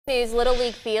News Little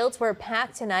League fields were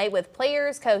packed tonight with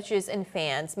players, coaches, and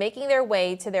fans making their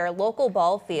way to their local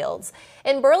ball fields.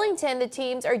 In Burlington, the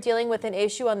teams are dealing with an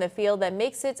issue on the field that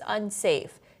makes it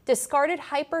unsafe: discarded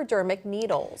hypodermic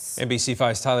needles.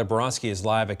 NBC5's Tyler Bronski is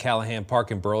live at Callahan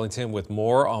Park in Burlington with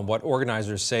more on what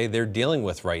organizers say they're dealing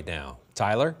with right now.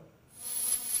 Tyler?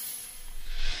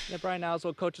 Yeah, Brian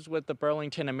Oswald, coaches with the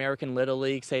Burlington American Little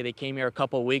League, say they came here a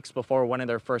couple weeks before one of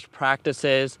their first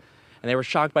practices, and they were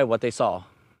shocked by what they saw.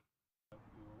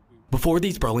 Before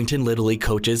these Burlington Little League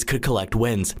coaches could collect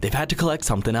wins, they've had to collect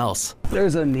something else.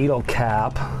 There's a needle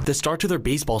cap. The start to their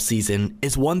baseball season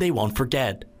is one they won't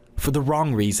forget, for the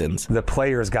wrong reasons. The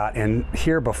players got in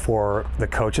here before the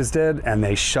coaches did, and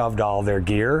they shoved all their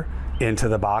gear into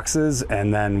the boxes,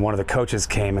 and then one of the coaches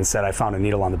came and said, "I found a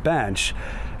needle on the bench."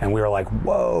 And we were like,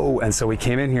 whoa. And so we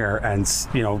came in here and,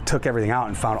 took everything out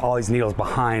and found all these needles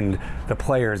behind the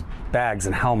players' bags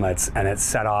and helmets. And it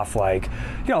set off a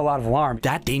lot of alarm.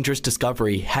 That dangerous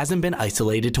discovery hasn't been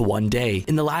isolated to one day.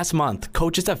 In the last month,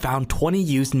 coaches have found 20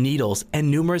 used needles and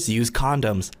numerous used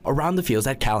condoms around the fields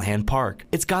at Callahan Park.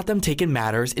 It's got them taking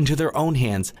matters into their own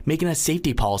hands, making a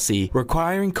safety policy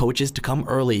requiring coaches to come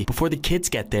early before the kids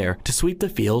get there to sweep the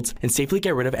fields and safely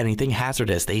get rid of anything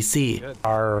hazardous they see.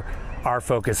 Our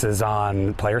focus is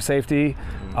on player safety,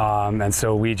 and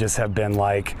so we just have been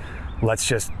like, let's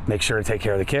just make sure to take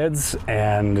care of the kids,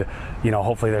 and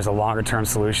hopefully there's a longer term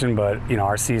solution. But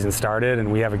our season started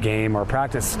and we have a game or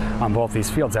practice on both these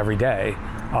fields every day,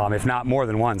 if not more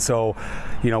than one. So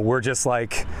we're just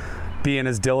being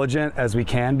as diligent as we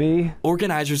can be.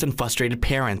 Organizers and frustrated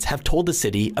parents have told the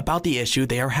city about the issue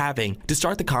they are having to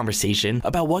start the conversation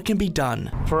about what can be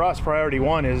done. For us, priority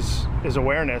one is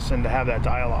awareness and to have that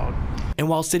dialogue. And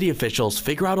while city officials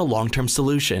figure out a long-term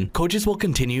solution, coaches will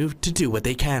continue to do what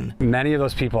they can. Many of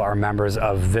those people are members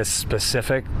of this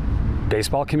specific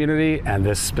baseball community and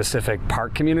this specific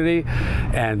park community,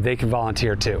 and they can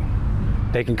volunteer too.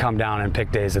 They can come down and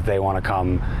pick days that they want to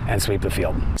come and sweep the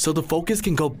field. So the focus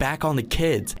can go back on the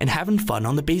kids and having fun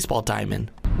on the baseball diamond.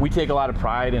 We take a lot of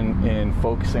pride in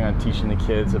focusing on teaching the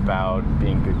kids about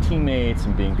being good teammates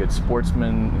and being good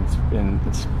sportsmen and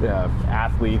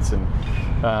athletes, and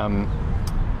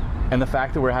the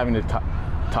fact that we're having to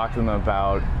talk to them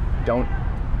about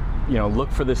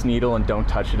look for this needle and don't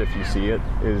touch it if you see it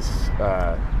is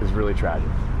really tragic.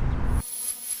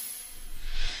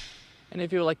 And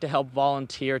if you would like to help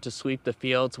volunteer to sweep the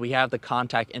fields, we have the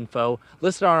contact info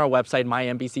listed on our website,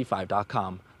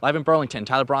 mynbc5.com. Live in Burlington,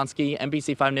 Tyler Bronski,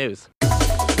 NBC5 News.